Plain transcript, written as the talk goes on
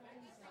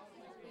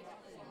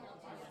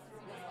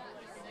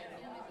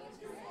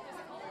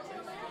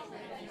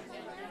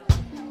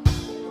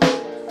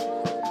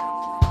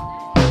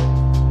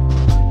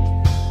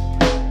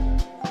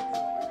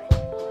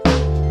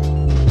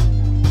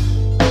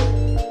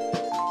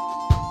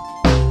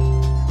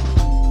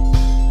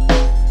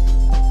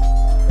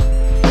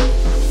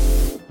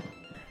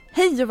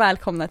Hej och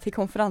välkomna till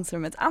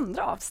konferensrummets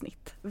andra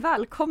avsnitt.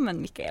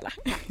 Välkommen Mikaela.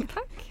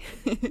 Tack.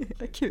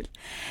 Kul.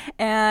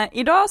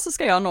 Idag så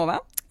ska jag, Nova,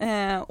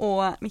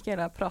 och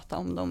Mikaela prata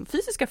om de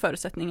fysiska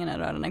förutsättningarna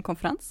rörande en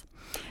konferens.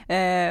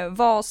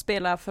 Vad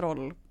spelar för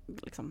roll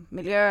liksom,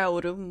 miljö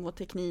och rum och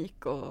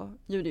teknik och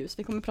ljud och ljus.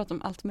 Vi kommer prata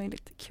om allt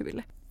möjligt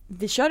kul.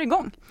 Vi kör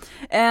igång.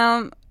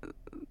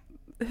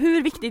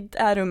 Hur viktigt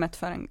är rummet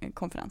för en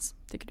konferens,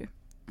 tycker du?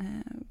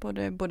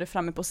 Både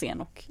framme på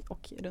scen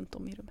och runt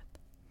om i rummet.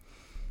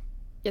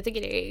 Jag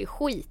tycker det är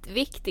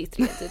skitviktigt,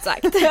 rent ut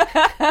sagt.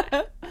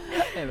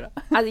 Det är bra.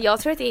 Alltså, jag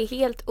tror att det är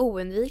helt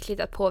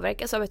oundvikligt att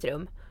påverkas av ett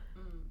rum.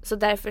 Så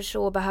därför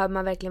så behöver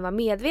man verkligen vara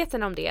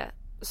medveten om det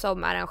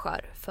som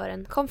arrangör för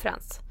en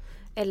konferens.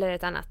 Eller i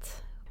ett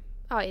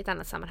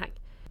annat sammanhang.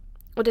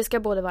 Och det ska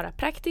både vara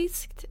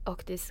praktiskt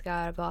och det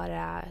ska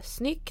vara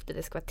snyggt och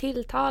det ska vara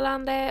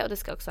tilltalande och det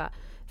ska också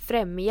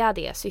främja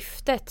det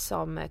syftet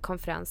som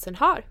konferensen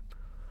har.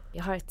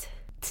 Jag har ett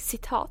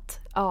citat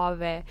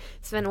av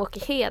Sven-Åke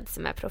Hed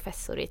som är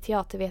professor i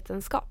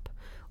teatervetenskap.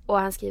 Och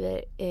han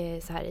skriver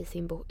så här i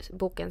sin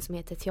boken som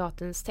heter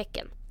Teaterns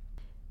tecken.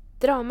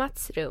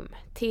 Dramats rum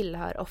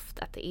tillhör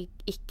ofta det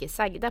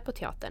icke-sagda på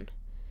teatern.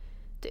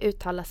 Det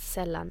uttalas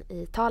sällan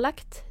i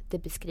talakt, det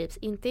beskrivs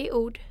inte i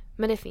ord,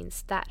 men det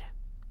finns där.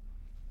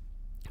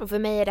 Och för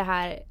mig är det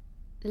här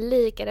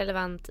lika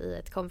relevant i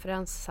ett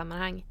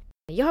konferenssammanhang.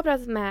 Jag har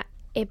pratat med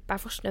Ebba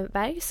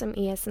Forsberg som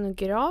är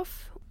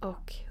scenograf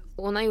och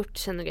hon har gjort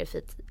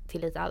scenografi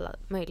till lite alla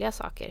möjliga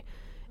saker.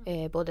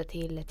 Både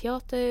till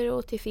teater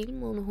och till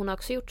film. Hon har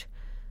också gjort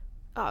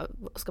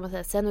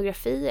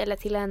scenografi eller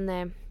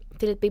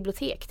till ett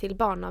bibliotek, till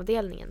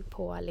barnavdelningen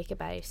på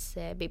Lekebergs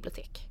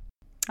bibliotek.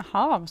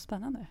 Jaha, vad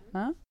spännande.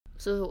 Ja.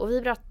 Och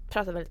vi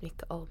pratar väldigt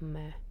mycket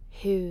om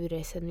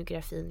hur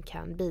scenografin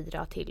kan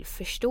bidra till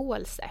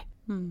förståelse.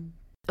 Mm.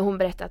 Hon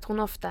berättar att hon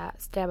ofta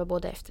strävar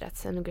både efter att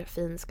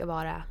scenografin ska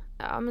vara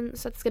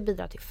så att det ska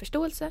bidra till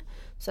förståelse,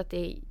 så att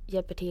det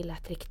hjälper till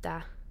att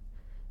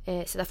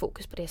sätta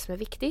fokus på det som är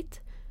viktigt.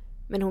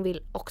 Men hon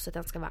vill också att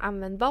den ska vara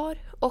användbar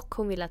och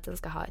hon vill att den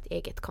ska ha ett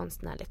eget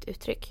konstnärligt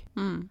uttryck.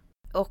 Mm.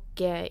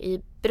 Och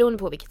beroende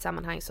på vilket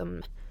sammanhang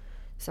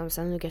som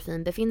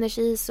scenografin befinner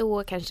sig i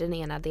så kanske den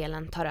ena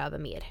delen tar över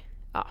mer.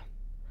 Ja.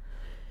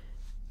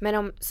 Men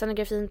om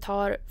scenografin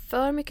tar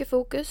för mycket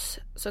fokus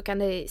så kan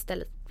det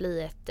istället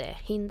bli ett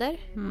hinder.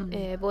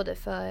 Både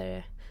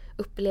för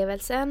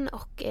upplevelsen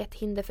och ett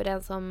hinder för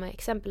den som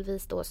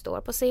exempelvis då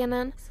står på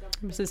scenen.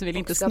 Precis, vill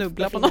inte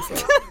snubbla på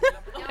något.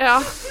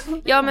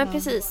 Ja, men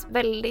precis.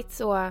 Väldigt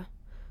så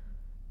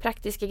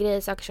praktiska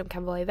grejer, saker som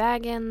kan vara i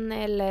vägen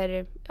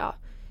eller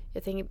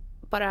jag tänker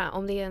bara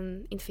om det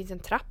inte finns en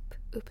trapp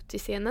upp till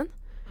scenen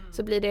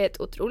så blir det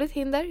ett otroligt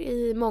hinder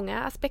i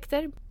många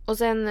aspekter. Och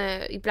sen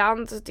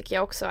ibland så tycker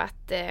jag också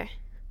att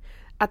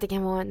det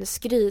kan vara en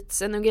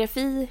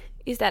skrytscenografi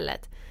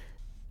istället.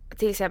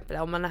 Till exempel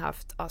om man har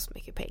haft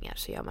mycket pengar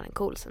så gör man en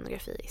cool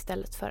scenografi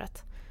istället för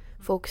att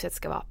fokuset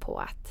ska vara på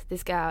att det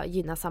ska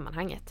gynna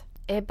sammanhanget.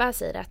 Ebba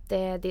säger att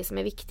det som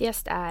är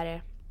viktigast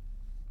är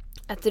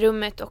att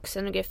rummet och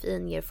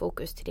scenografin ger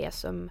fokus till det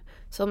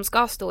som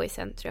ska stå i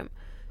centrum.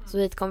 Så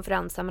i ett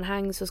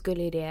konferenssammanhang så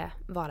skulle det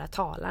vara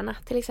talarna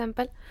till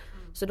exempel.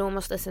 Så då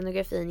måste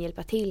scenografin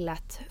hjälpa till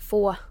att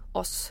få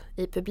oss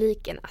i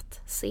publiken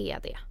att se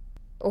det.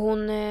 Och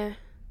hon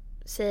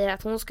säger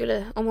att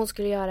om hon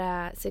skulle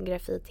göra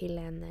scenografi till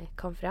en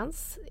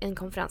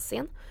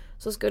konferensscen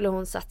så skulle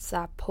hon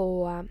satsa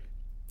på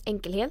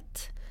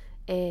enkelhet,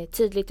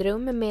 tydligt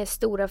rum med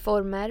stora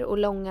former och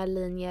långa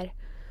linjer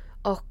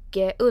och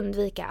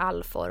undvika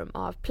all form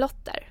av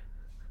plotter.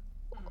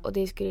 Och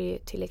det skulle ju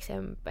till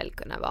exempel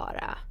kunna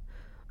vara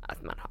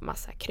att man har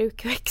massa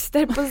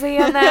krukväxter på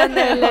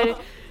scenen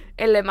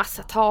eller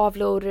massa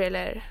tavlor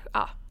eller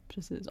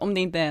Precis, om det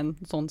inte är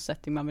en sån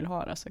setting man vill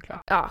ha det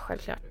såklart. Ja,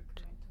 självklart.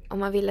 Om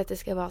man vill att det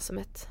ska vara som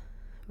ett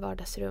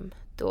vardagsrum,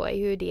 då är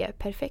ju det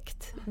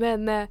perfekt.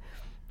 Men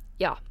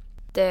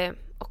det är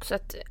också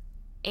att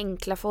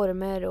enkla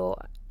former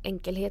och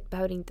enkelhet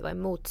behöver inte vara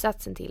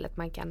motsatsen till att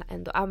man kan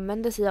ändå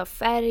använda sig av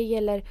färg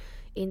eller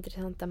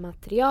intressanta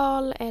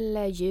material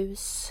eller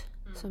ljus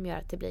som gör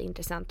att det blir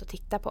intressant att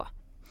titta på.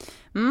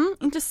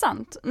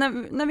 Intressant.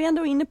 När vi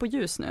ändå är inne på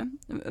ljus nu,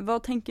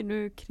 vad tänker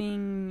du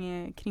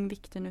kring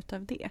vikten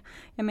utav det?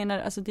 Jag menar,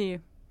 alltså det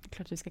är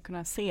klart att vi ska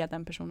kunna se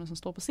den personen som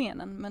står på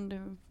scenen,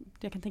 men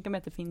jag kan tänka mig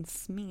att det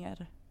finns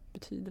mer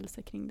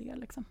betydelse kring det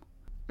liksom.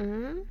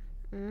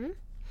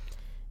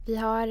 Vi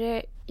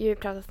har ju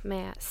pratat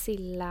med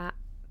Silla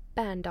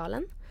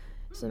Berndalen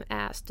som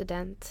är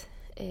student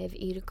vid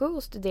Yrko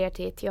och studerar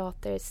till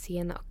teater,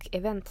 scen och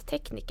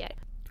eventtekniker.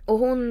 Och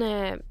hon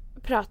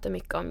pratar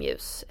mycket om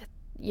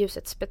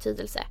ljusets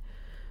betydelse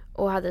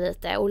och hade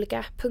lite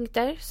olika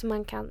punkter som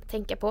man kan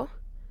tänka på.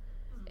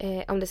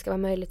 Om det ska vara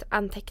möjligt att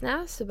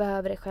anteckna så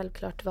behöver det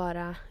självklart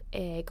vara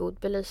god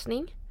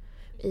belysning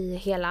i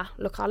hela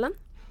lokalen.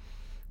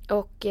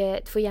 Och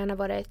det får gärna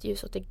vara ett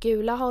ljus åt det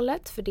gula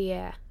hållet för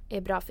det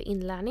är bra för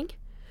inlärning.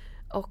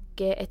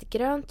 Och ett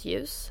grönt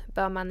ljus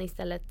bör man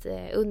istället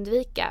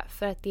undvika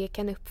för att det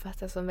kan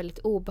uppfattas som väldigt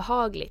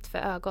obehagligt för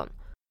ögon.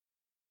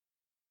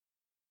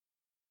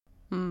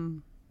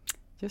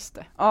 Just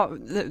det. Ja,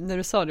 när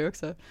du sa det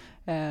också.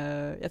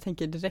 Jag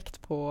tänker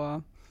direkt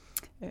på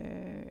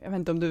jag vet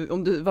inte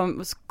om du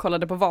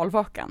kollade på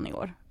Valvakan i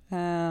år.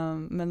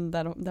 Men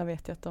där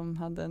vet jag att de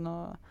hade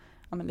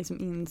liksom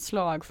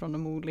inslag från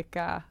de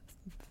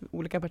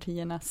olika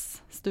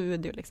partiernas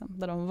studio liksom,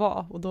 där de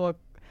var. Och då,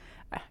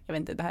 jag vet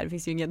inte, det här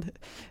finns ju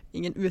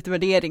ingen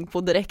utvärdering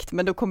på direkt,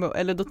 men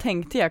då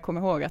tänkte jag komma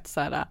ihåg att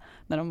så här,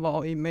 när de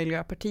var i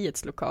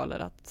Miljöpartiets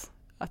lokaler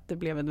att det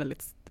blev en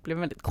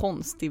väldigt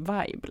konstig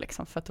vibe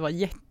liksom, för att det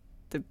var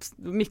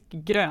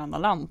mycket gröna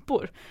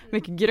lampor,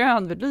 mycket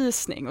grön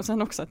belysning, och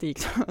sen också att det gick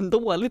så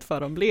dåligt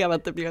för dem blev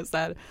att det blev så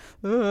här,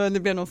 det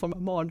blev någon form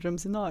av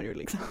mardrömsscenario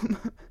liksom.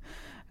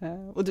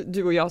 Och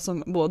du och jag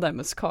som båda är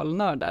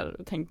musikalnördar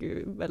tänker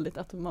ju väldigt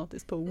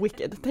automatiskt på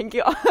Wicked, tänker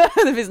jag.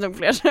 Det finns nog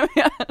fler som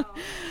gör.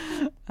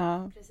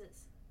 Ja.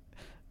 Precis.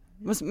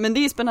 Men det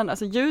är ju spännande,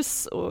 alltså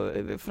ljus och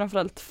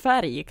framförallt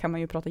färg kan man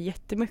ju prata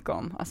jättemycket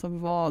om. Alltså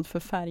vad för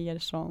färger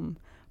som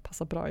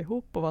passar bra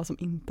ihop och vad som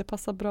inte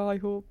passar bra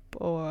ihop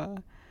och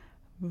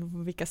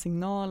vilka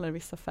signaler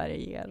vissa färger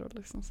ger och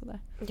liksom sådär.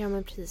 Ja,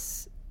 men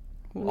precis.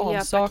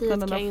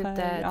 Miljöpartiet kan ju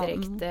inte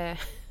direkt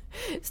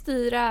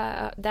styra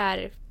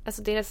där.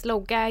 Alltså deras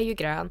logga är ju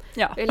grön.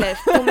 Ja. Eller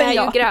de är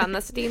ju gröna,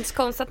 alltså det är inte så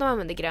konstigt att de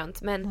använder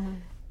grönt,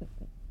 men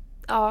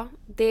ja,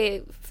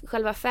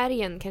 själva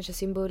färgen kanske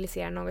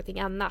symboliserar någonting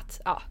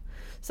annat. Ja.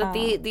 Så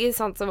det är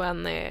sånt som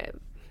man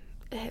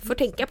får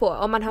tänka på.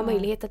 Om man har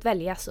möjlighet att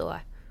välja så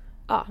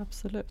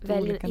absolut.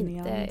 Välj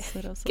inte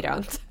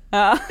grönt.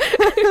 Ja.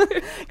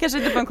 Kanske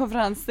inte på en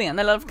konferensscen,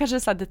 eller kanske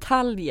så här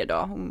detaljer då,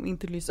 om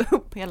inte lysa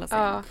upp hela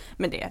scenen. Ja.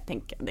 Men det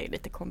är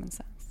lite common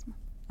sense.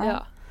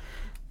 Ja.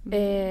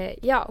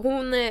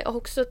 Hon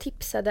också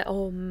tipsade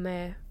om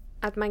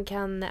att man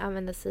kan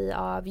använda sig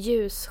av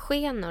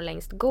ljusskenor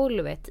längs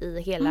golvet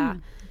i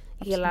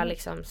hela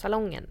liksom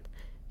salongen.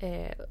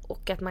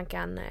 Och att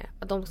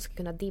att de ska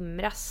kunna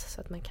dimras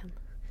så att man kan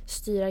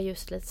styra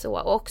ljuset lite så.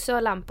 Och också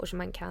lampor som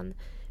man kan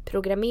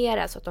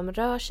programmera så att de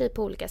rör sig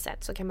på olika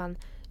sätt, så kan man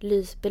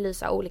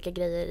belysa olika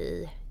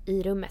grejer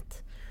i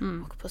rummet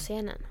och på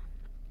scenen.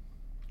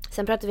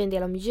 Sen pratar vi en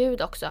del om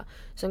ljud också,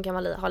 som kan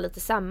ha lite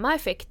samma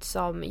effekt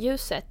som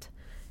ljuset.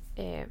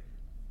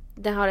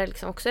 Det har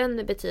liksom också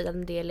en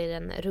betydande del i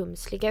den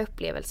rumsliga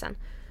upplevelsen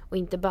och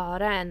inte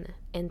bara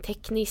en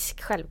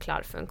teknisk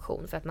självklar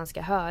funktion för att man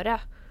ska höra,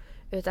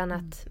 utan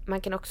att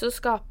man kan också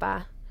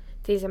skapa,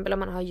 till exempel om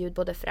man har ljud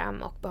både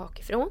fram och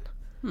bakifrån,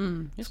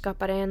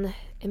 skapar en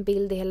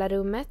bild i hela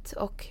rummet.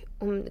 Och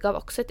hon gav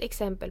också ett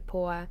exempel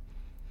på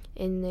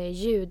en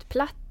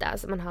ljudplatta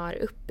som man har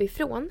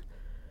uppifrån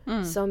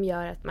som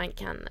gör att man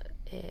kan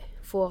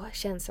få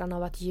känslan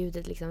av att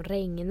ljudet liksom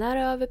regnar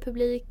över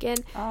publiken,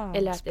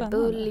 eller att spännande.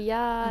 Det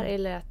buljar,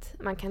 eller att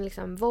man kan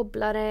liksom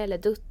wobbla det eller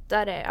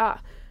dutta det. Ja,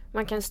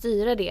 man kan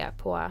styra det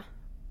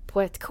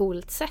på ett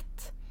coolt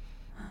sätt.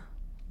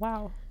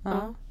 Wow.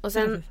 Ja. Och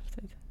sen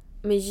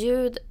med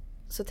ljud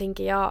så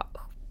tänker jag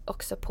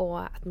också på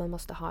att man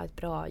måste ha ett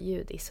bra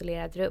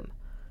ljudisolerat rum.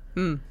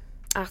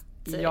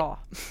 Att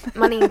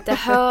man inte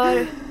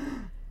hör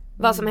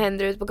vad som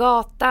händer ute på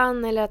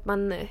gatan, eller att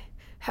man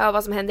hör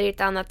vad som händer i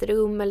ett annat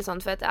rum eller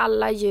sånt, för att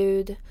alla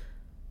ljud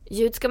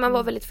ska man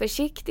vara väldigt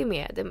försiktig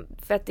med,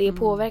 för att det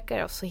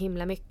påverkar oss så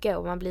himla mycket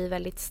och man blir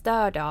väldigt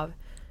störd av.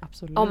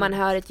 Absolut. Om man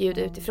hör ett ljud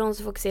utifrån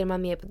så fokuserar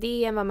man mer på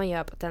det än vad man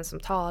gör på den som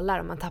talar,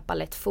 och man tappar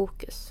lätt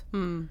fokus.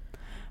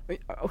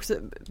 Också,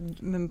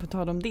 men på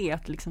tal om det,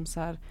 att liksom så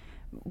här,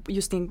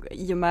 just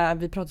i och med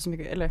vi pratar så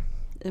mycket, eller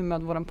i och med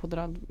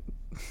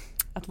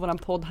att våran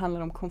podd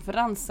handlar om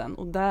konferensen,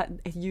 och där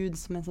ett ljud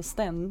som är så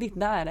ständigt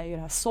där är ju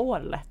det här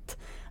sorlet.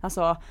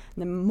 Alltså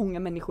när många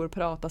människor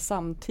pratar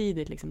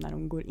samtidigt, liksom när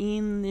de går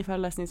in i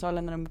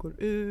föreläsningssalen, när de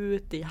går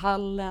ut i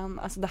hallen.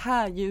 Alltså det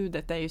här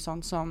ljudet är ju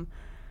sånt som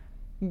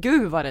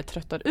gud vad det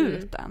tröttar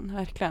ut den,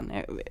 verkligen.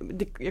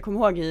 Jag kommer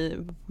ihåg i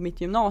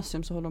mitt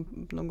gymnasium så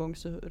någon gång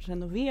så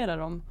renoverar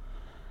de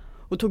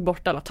och tog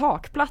bort alla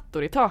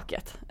takplattor i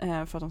taket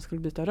för att de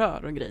skulle byta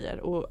rör och grejer.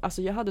 Och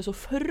alltså jag hade så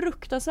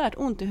fruktansvärt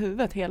ont i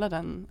huvudet hela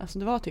den, alltså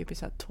det var typ i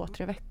så här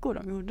 2-3 veckor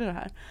de gjorde det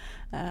här.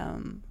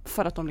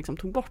 För att de liksom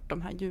tog bort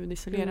de här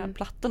ljudisolerade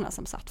plattorna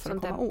som satt för som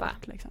att komma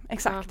åt. Liksom.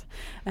 Exakt.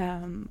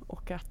 Ja.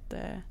 Och att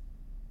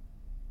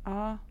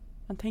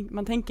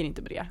man tänker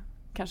inte på det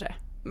kanske.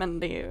 Men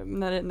det är,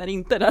 när det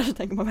inte är där så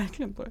tänker man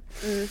verkligen på det.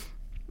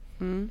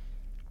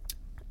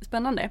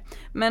 Spännande.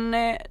 Men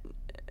nu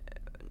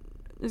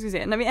ska vi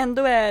se, när vi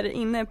ändå är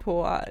inne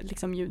på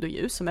liksom ljud och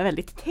ljus som är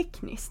väldigt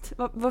tekniskt,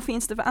 vad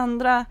finns det för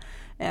andra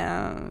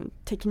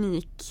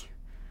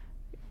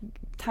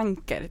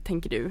tekniktankar,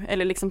 tänker du?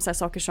 Eller liksom så här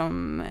saker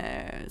som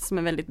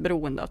är väldigt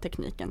beroende av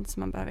tekniken som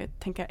man behöver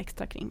tänka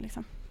extra kring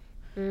liksom?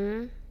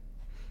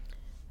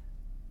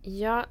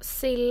 Ja,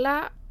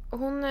 Silla,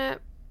 hon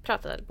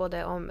pratade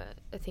både om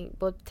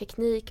både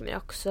teknik men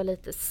också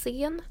lite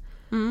scen.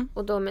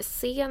 Och då med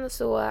scen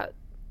så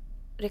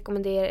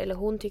rekommenderar, eller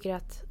hon tycker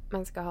att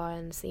man ska ha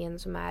en scen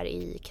som är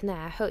i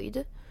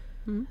knähöjd.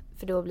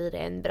 För då blir det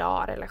en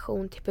bra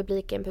relation till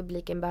publiken.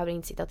 Publiken behöver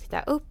inte sitta och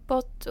titta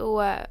uppåt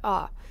och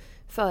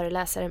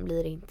föreläsaren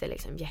blir inte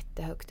liksom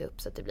jättehögt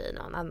upp så att det blir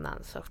någon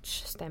annan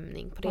sorts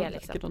stämning på det.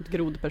 Liksom. Något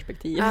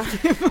grodperspektiv. Ja.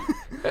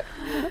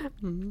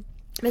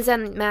 Men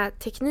sen med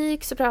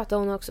teknik så pratar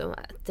hon också om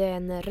att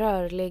en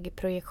rörlig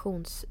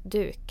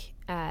projektionsduk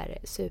är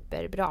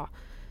superbra.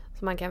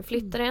 Så man kan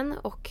flytta den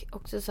och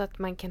också så att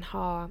man kan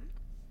ha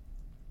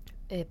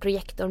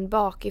projektorn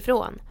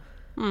bakifrån.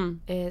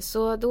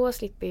 Så då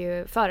slipper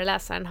ju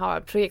föreläsaren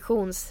ha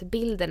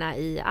projektionsbilderna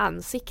i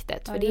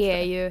ansiktet. För det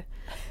är ju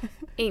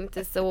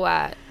inte så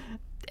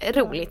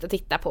roligt att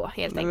titta på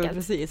helt enkelt. Men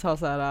precis, ha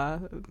så här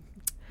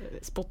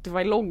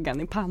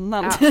Spotify-loggan i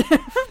pannan.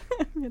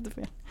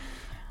 Jättefel.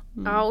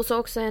 Ja, och så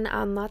också en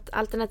annat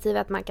alternativ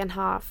att man kan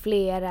ha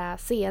flera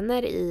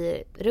scener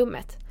i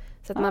rummet.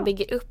 Så att man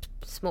bygger upp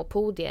små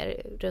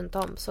podier runt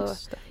om. Så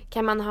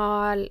kan man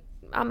ha,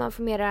 man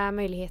får mera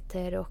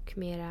möjligheter och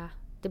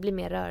det blir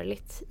mer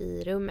rörligt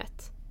i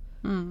rummet.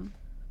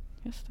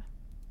 Just det.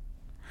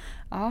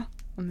 Ja,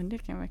 men det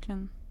kan jag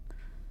verkligen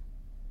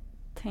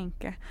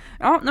tänka.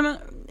 Ja, nej men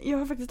jag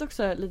har faktiskt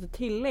också lite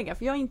tillägga.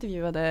 För jag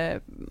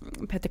intervjuade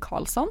Peter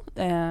Karlsson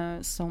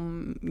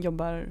som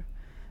jobbar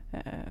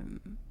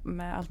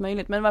med allt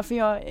möjligt. Men varför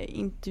jag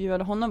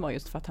intervjuade honom var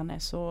just för att han är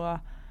så...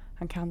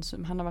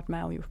 Han har varit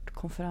med och gjort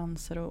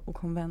konferenser och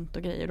konvent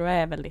och grejer och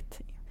är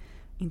väldigt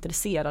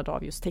intresserad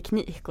av just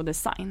teknik och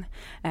design.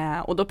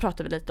 Och då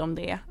pratade vi lite om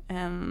det.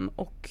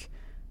 Och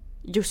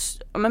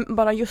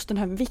bara just den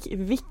här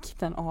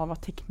vikten av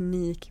att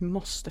teknik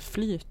måste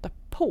flyta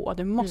på.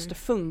 Det måste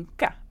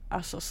funka.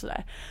 Alltså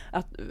sådär.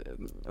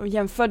 Och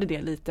jämförde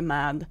det lite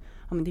med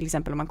till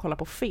exempel om man kollar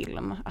på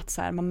film. Att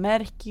så här, man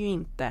märker ju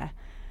inte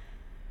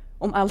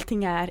om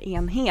allting är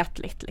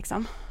enhetligt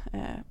liksom.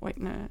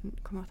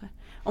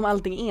 Om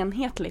allting är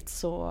enhetligt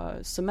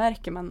så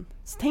märker man,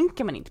 så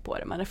tänker man inte på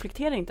det, man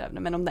reflekterar inte över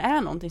det, men om det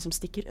är någonting som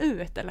sticker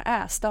ut eller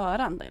är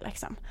störande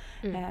liksom,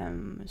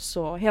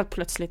 så helt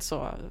plötsligt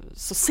så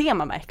ser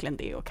man verkligen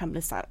det och kan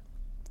bli så här,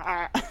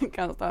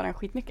 kan störa en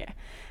skitmycket.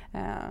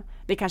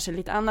 Det är kanske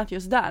lite annat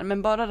just där,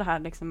 men bara det här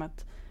liksom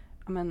att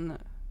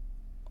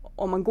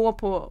om man går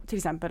på till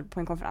exempel på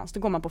en konferens, då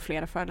går man på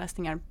flera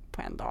föreläsningar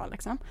på en dag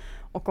liksom.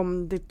 Och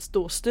om det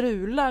då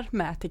strular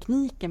med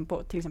tekniken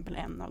på till exempel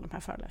en av de här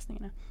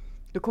föreläsningarna,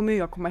 då kommer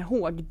jag komma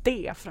ihåg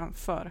det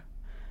framför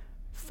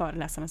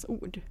föreläsarens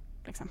ord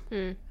liksom.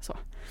 Så.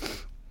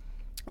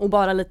 Och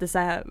bara lite så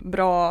här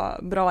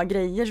bra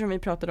grejer som vi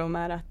pratade om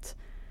är att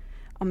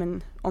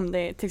om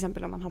det till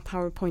exempel om man har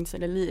PowerPoints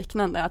eller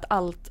liknande, att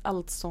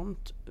allt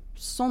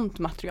sånt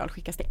material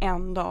skickas till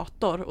en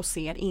dator och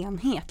ser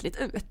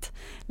enhetligt ut.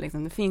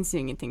 Liksom, det finns ju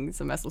ingenting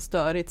som är så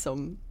störigt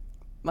som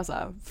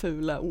massa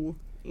fula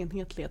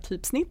oenhetliga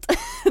typsnitt.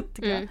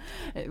 Tycker jag.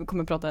 Vi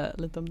kommer prata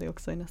lite om det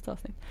också i nästa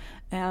avsnitt.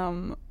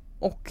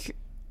 Och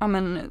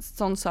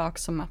sån sak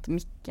som att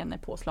micken är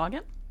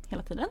påslagen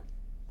hela tiden.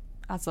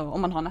 Alltså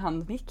om man har en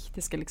handmick,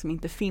 det ska liksom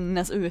inte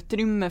finnas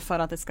utrymme för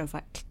att det ska så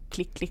här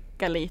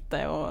klicka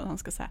lite och han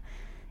ska säga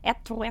 1,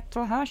 2, 1,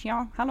 2, hörs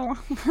jag, hallå.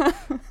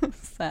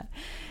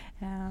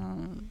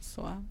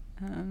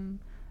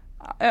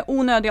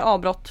 Onödiga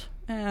avbrott,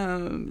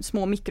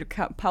 små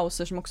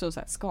mikropauser som också så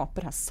här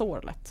skapar det här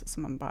sårlet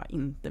som man bara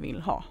inte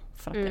vill ha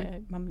för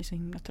att man blir så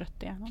himla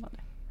trött i hjärnan av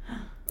det.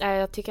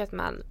 Jag tycker att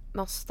man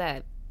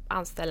måste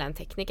anställa en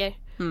tekniker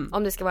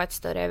om det ska vara ett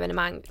större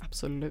evenemang.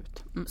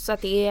 Absolut. Så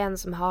att det är en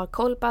som har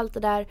koll på allt det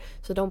där,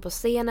 så de på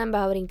scenen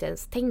behöver inte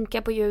ens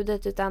tänka på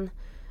ljudet, utan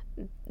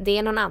det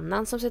är någon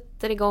annan som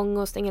sätter igång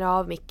och stänger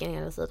av micken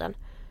hela tiden.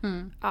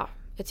 Ja,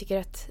 jag tycker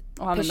att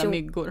och använda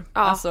myggor. Ja,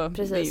 alltså,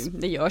 precis.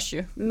 Det görs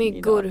ju.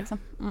 Myggor idag, liksom.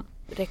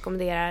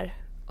 rekommenderar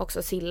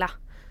också Silla.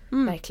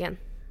 Verkligen.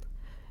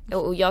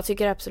 Och jag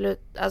tycker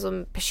absolut,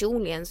 alltså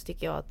personligen så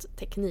tycker jag att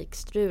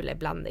teknikstrul är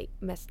bland det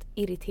mest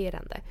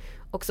irriterande.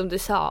 Och som du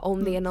sa,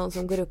 om det är någon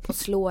som går upp och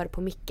slår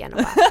på micken och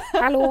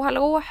bara,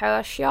 hallå,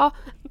 hörs jag?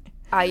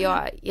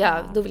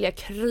 Då vill jag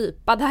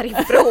krypa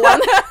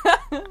därifrån.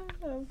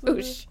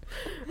 Usch.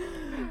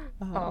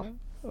 Ja,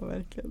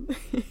 verkligen.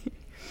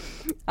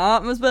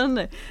 Ja, men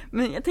spännande.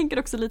 Men jag tänker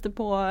också lite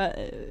på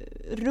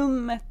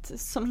rummet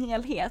som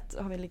helhet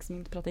har vi liksom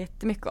inte pratat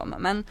jättemycket om.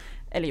 Men,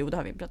 eller jo, det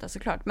har vi pratat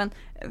såklart. Men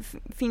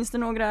finns det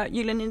några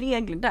gyllene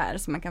regler där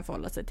som man kan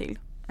förhålla sig till?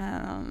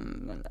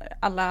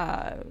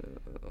 Alla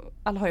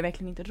har ju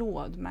verkligen inte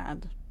råd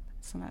med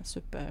sådana här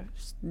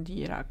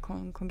superdyra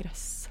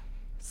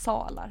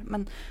kongresssalar.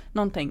 Men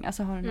någonting,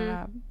 alltså har du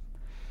några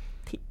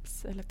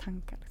tips eller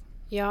tankar?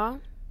 Ja,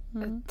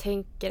 jag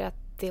tänker att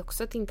det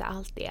också att inte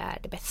alltid är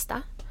det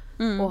bästa.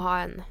 Och ha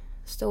en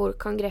stor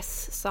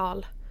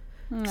kongresssal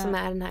som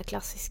är den här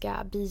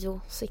klassiska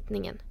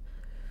biosittningen.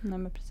 Nej,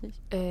 men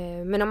precis.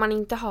 Men om man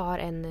inte har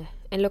en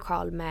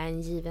lokal med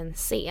en given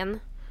scen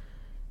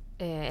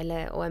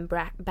och en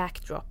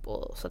backdrop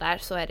och sådär,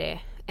 så är det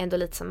ändå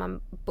lite som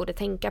man borde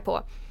tänka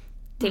på.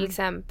 Till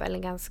exempel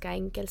en ganska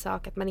enkel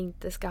sak att man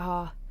inte ska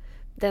ha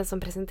den som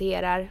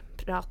presenterar,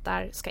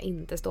 pratar, ska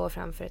inte stå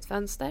framför ett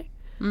fönster.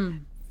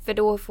 Mm. För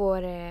då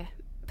får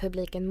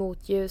publiken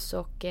motljus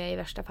och i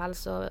värsta fall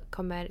så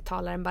kommer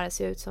talaren bara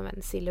se ut som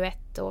en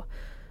silhuett och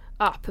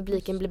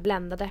publiken blir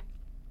bländade.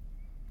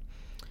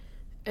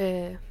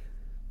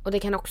 Och det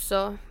kan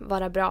också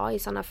vara bra i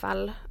sådana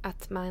fall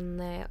att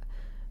man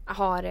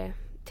har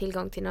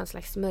tillgång till någon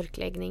slags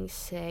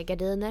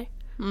mörkläggningsgardiner.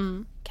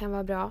 Kan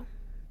vara bra.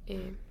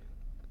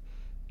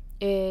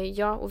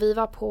 Ja, och vi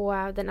var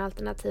på den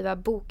alternativa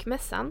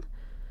bokmässan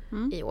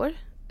i år.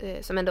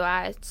 Som ändå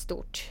är ett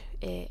stort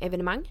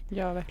evenemang.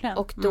 Ja, verkligen.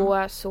 Och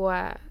då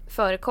så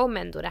förekom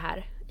ändå det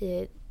här.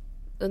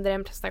 Under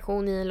en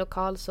presentation i en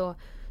lokal så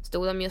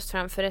stod de just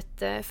framför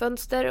ett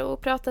fönster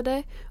och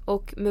pratade.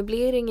 Och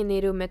möbleringen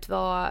i rummet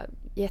var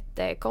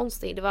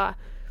jättekonstig. Det var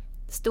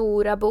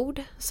stora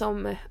bord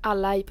som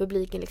alla i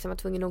publiken liksom var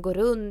tvungna att gå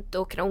runt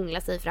och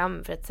krångla sig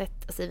fram för att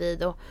sätta sig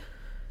vid. Och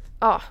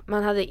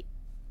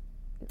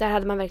där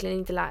hade man verkligen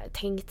inte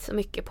tänkt så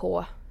mycket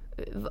på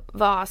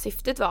vad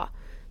syftet var.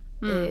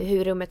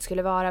 Hur rummet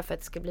skulle vara för att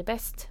det skulle bli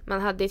bäst.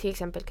 Man hade till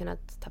exempel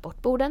kunnat ta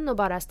bort borden och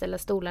bara ställa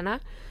stolarna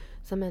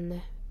som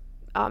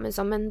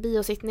en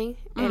biosittning.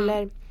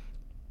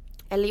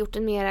 Eller gjort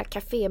en mera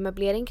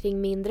kafémöblering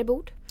kring mindre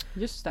bord.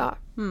 Just det. Ja.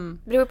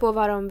 Beror på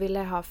vad de ville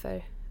ha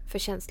för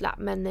känsla.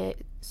 Men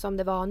som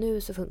det var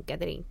nu så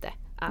funkade det inte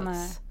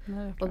alls.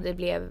 Nej, och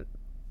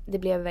det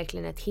blev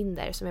verkligen ett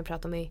hinder. Som jag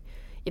pratade om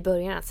i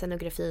början. Att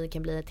scenografin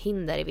kan bli ett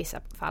hinder i vissa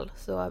fall.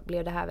 Så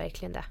blev det här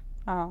verkligen det.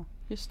 Ja,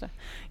 just det.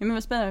 Ja, men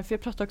vad spännande, för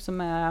jag pratade också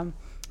med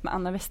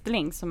Anna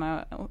Westerling som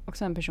är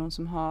också en person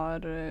som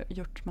har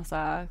gjort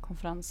massa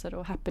konferenser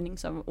och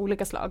happenings av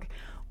olika slag.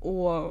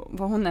 Och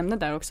vad hon nämnde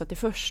där också, att det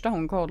första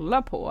hon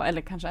kollar på,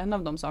 eller kanske en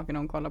av de sakerna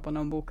hon kollar på när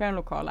hon bokar en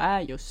lokal, är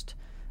just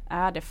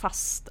är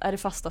det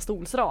fasta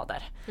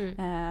stolsrader.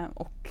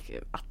 Och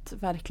att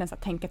verkligen så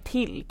här, tänka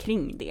till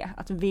kring det.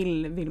 Att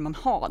vill man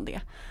ha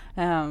det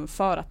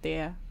för att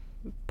det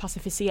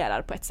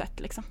pacificerar på ett sätt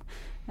liksom.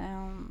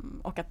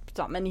 Och att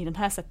men i den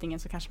här settingen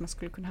så kanske man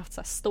skulle kunna haft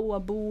så här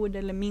ståbord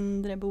eller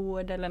mindre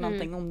bord eller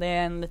någonting, om det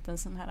är en liten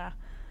sån här,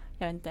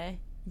 jag vet inte,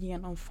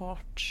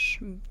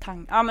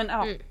 genomfartstang.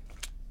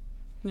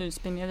 Nu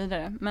spinner jag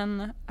vidare,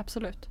 men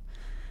absolut.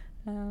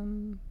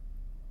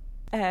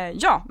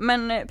 Ja,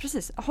 men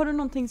precis. Har du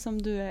någonting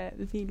som du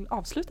vill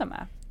avsluta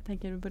med?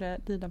 Tänker du börja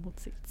lida mot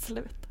sitt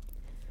slut?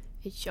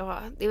 Ja,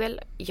 det är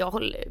väl, jag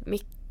håller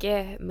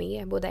mycket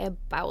med både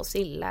Ebba och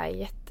Silla,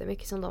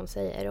 jättemycket som de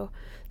säger. Och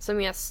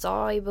som jag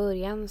sa i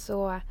början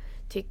så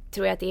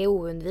tror jag att det är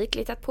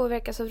oundvikligt att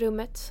påverkas av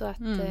rummet. Så att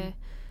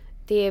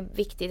det är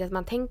viktigt att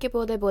man tänker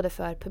på det både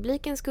för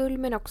publikens skull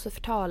men också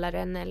för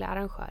talaren eller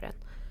arrangören.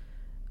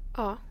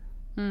 Ja.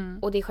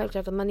 Och det är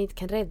självklart att man inte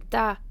kan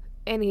rädda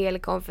en hel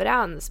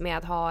konferens med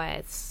att ha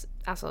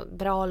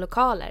bra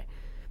lokaler.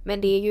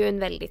 Men det är ju en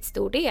väldigt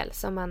stor del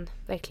som man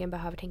verkligen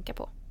behöver tänka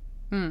på.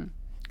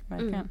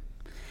 Verkligen.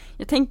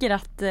 Jag tänker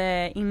att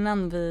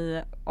innan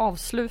vi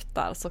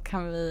avslutar så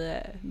kan vi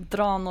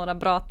dra några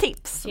bra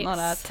tips. Yes.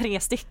 Några 3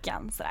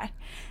 stycken sådär.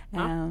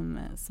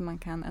 Så man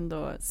kan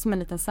ändå, som en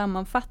liten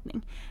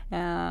sammanfattning.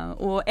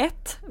 Och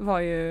ett var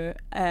ju,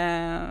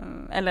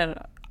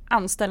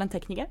 anställa en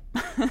tekniker.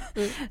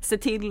 Se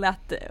till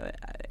att,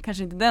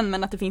 kanske inte den,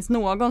 men att det finns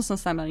någon som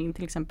samlar in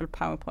till exempel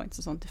PowerPoints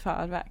och sånt i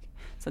förväg.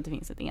 Så att det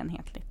finns ett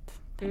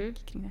enhetligt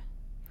tänk kring det.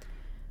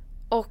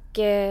 Och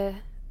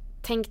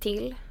tänk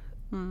till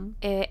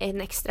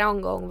en extra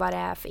omgång vad det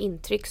är för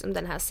intryck som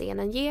den här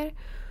scenen ger.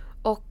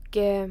 Och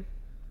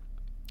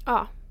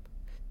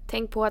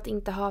tänk på att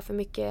inte ha för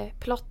mycket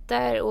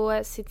plotter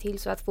och se till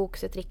så att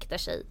fokuset riktar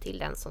sig till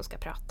den som ska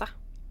prata.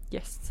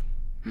 Yes.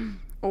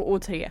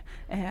 Och 3,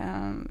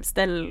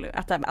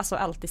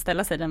 alltid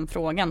ställa sig den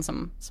frågan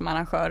som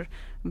arrangör,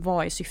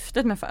 vad är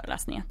syftet med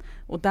föreläsningen?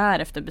 Och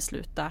därefter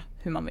besluta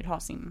hur man vill ha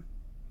sin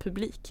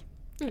publik.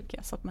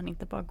 Så att man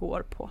inte bara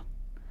går på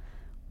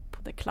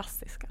det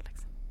klassiska.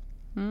 Liksom.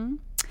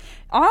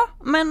 Ja,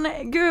 men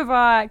gud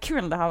vad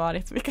kul det har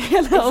varit,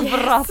 Mikaela, att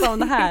prata om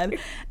det här.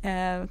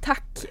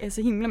 Tack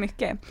så himla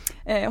mycket.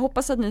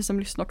 Hoppas att ni som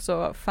lyssnar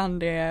också fann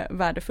det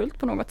värdefullt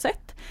på något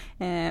sätt.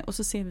 Och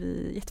så ser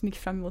vi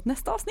jättemycket fram emot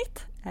nästa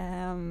avsnitt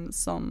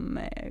som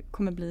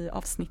kommer bli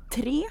avsnitt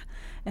 3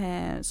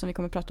 som vi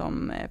kommer prata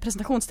om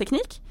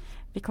presentationsteknik.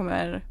 Vi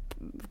kommer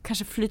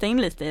kanske flytta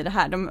in lite i det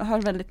här. De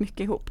hör väldigt mycket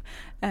ihop.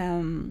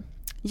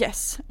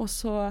 Yes, och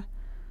så...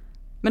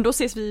 Men då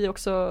ses vi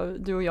också,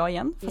 du och jag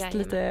igen, fast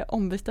lite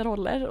ombytta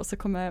roller. Och så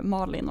kommer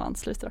Malin och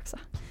ansluter också.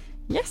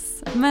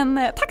 Yes,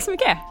 men tack så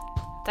mycket!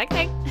 Tack.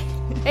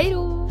 Hej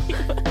då!